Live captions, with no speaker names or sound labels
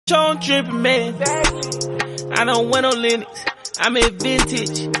on tripping, man. I don't wear no Linux. I'm in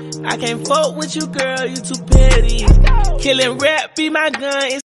vintage. I can't fuck with you, girl. You too petty. Killing rap be my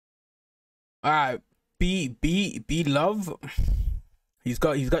gun. Alright, be Love. He's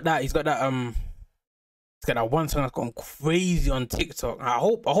got that one song that's gone crazy on TikTok. I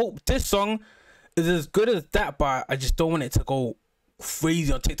hope this song is as good as that, but I just don't want it to go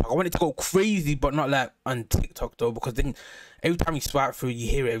crazy on TikTok. I want it to go crazy, but not like on TikTok though, because then every time you swipe through, you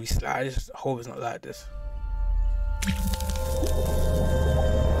hear it every slide. I just hope it's not like this.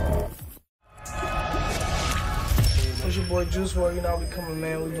 What's your boy Juice WRLD? You know we coming,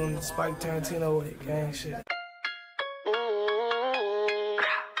 man. We doing the Spike Tarantino with it, gang shit.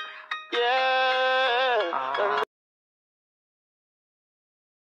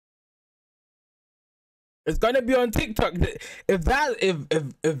 It's gonna be on TikTok. If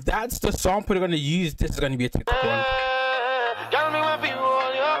that's the sample they're gonna use, this is gonna be a TikTok one.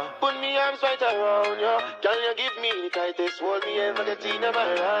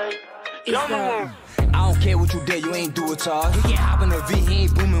 I don't care what you did, you ain't do it to us. He can't hop in the V, he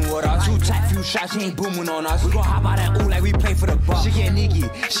ain't booming with us. Two tight, few shots, he ain't booming on us. We gon' hop out that ooh like we play for the buck. She get Neaky,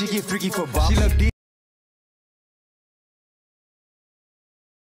 she get freaky for buck. She look deep.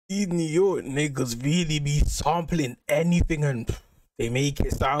 These New York niggas really be sampling anything and they make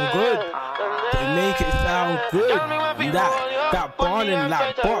it sound good. They make it sound good. That bar in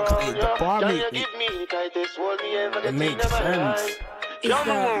that box, the bar it makes sense.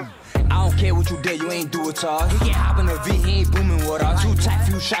 I don't care what you did, you ain't do it to us. He can't hop in the V, he ain't booming with us. Two tight,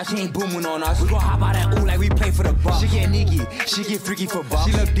 few shots, he ain't booming on us. We gon' hop out that ooh like we play for the buck. She get Neaky, she get freaky for buck.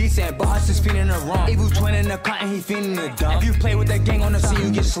 She look decent, but her just feeling her wrong. Evil twin in the cut and he feeling the dump. If you play with that gang on the scene,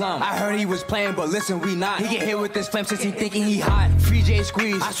 you get slumped. I heard he was playing, but listen, we not. He get hit with this flame since he thinking he hot. Free J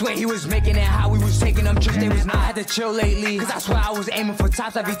squeeze, I swear he was making it how we was taking them trips, they was not. I had to chill lately, cause I swear I was aiming for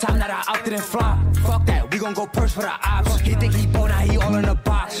tops every time that I upped it and flop. Fuck that, we gon' go purse for the ops. He think he bold, now he all in the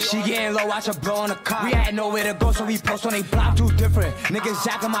box. She getting low, watch her blow on the cop. We had nowhere to go, so we post on they block. Too different, niggas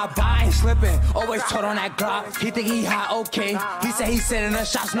jacking my buy, ain't slipping. Always told on that Glock. He think he hot, okay. He said he sending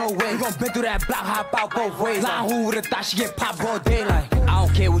us shots, no way. We gon' been through that block, hop out both ways. Line, who would've thought she get popped all day? Like, I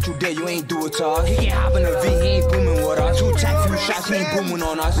don't care what you did, you ain't do it to us. He can't hop in the V, he ain't booming with us. Two tight, few shots, he ain't booming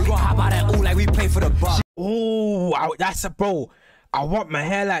on us. We gon' hop out that ooh like we play for the buck. Ooh, that's a bro. I want my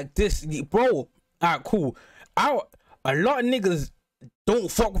hair like this, bro. Alright, cool. A lot of niggas don't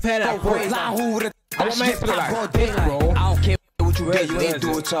fuck with hair like bro. I want my hair to look like this, bro. I don't care what you did, you ain't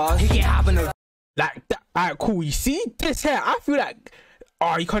do it to us. He can't hop in the like that. Alright, cool. You see this hair? I feel like,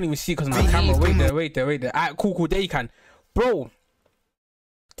 oh, you can't even see because my camera. Wait there. Alright, cool. There you can, bro.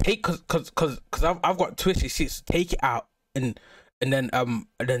 Take cause I've got twisty seats. Take it out and then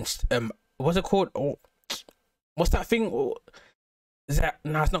what's it called? Oh, what's that thing? Oh, is that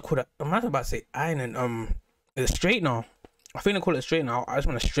no? It's not called that. I'm not about to say iron. It's straight now. I think they call it straight now. I just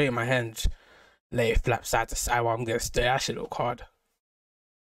want to straighten my hands, lay it flap side to side while I'm gonna stay. That shit look hard.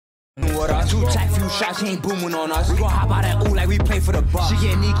 Two tight, few shots, he ain't booming on us. We gon' hop out that ooh like we play for the buck. She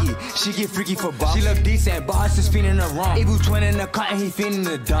get Neaky, she get freaky for buck. She look decent, but her just feeling her wrong. Evil twin in the cut and he feeling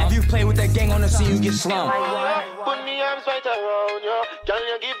the dump. If you play with that gang on the scene, you get slumped. Put me arms right around you. Can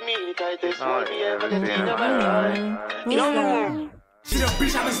you give me the tightest hold me ever get in my life? She the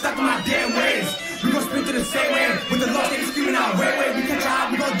bitch, I've been stuck in my damn ways. We gon' spin to the same way. When the law they screaming out, wait, we catch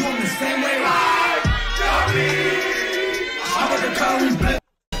out, we gon' do them the same way. I'm with the car, we blitz.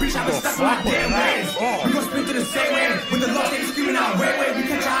 Bitch, I've been stuck in my damn ways. We gon' spin to the same way. When the law they screaming out, wait, we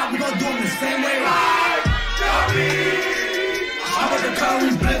catch out, we gon' do them the same way. I'm with the car, we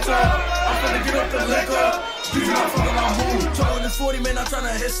blitz up. I'm finna get up the liquor. Streets not fucking my mood. Talking this 40, man, I'm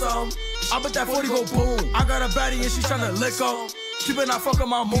tryna hit some. I bet that 40 go boom. I got a baddie and she tryna lick up. She better not fucking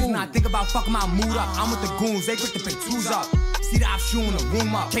my mood. Not think about fucking my mood up. I'm with the goons, they pick the big twos up. See the op shooting the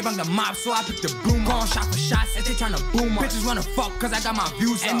room up. Can't bang the mob, so I pick the broom up. Gone shot for shots, and they tryna boom up. Bitches wanna fuck, cause I got my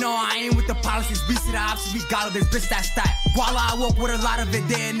views up. And no, I ain't with the policies. We see the ops, we got all this bitch that stat. While I walk with a lot of it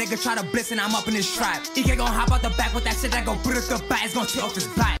there, nigga try to blitz and I'm up in this trap. He can't gon' hop out the back with that shit that gon' put it the back. It's gon' tear off his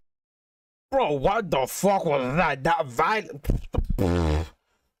back. Bro, what the fuck was that? That violent.